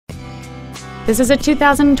This is a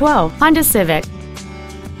 2012 Honda Civic.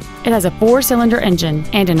 It has a 4-cylinder engine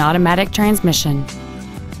and an automatic transmission.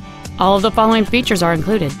 All of the following features are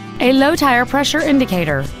included: a low tire pressure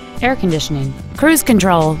indicator, air conditioning, cruise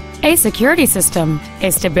control, a security system,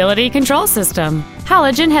 a stability control system,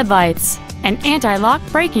 halogen headlights, an anti-lock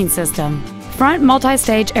braking system, front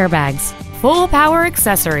multi-stage airbags, full power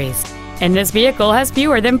accessories, and this vehicle has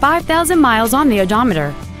fewer than 5,000 miles on the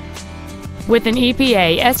odometer. With an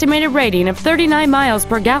EPA estimated rating of 39 miles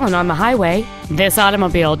per gallon on the highway, this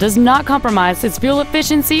automobile does not compromise its fuel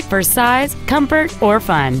efficiency for size, comfort, or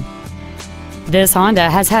fun. This Honda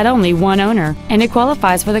has had only one owner, and it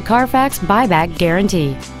qualifies for the Carfax buyback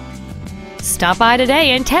guarantee. Stop by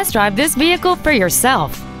today and test drive this vehicle for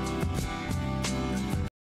yourself.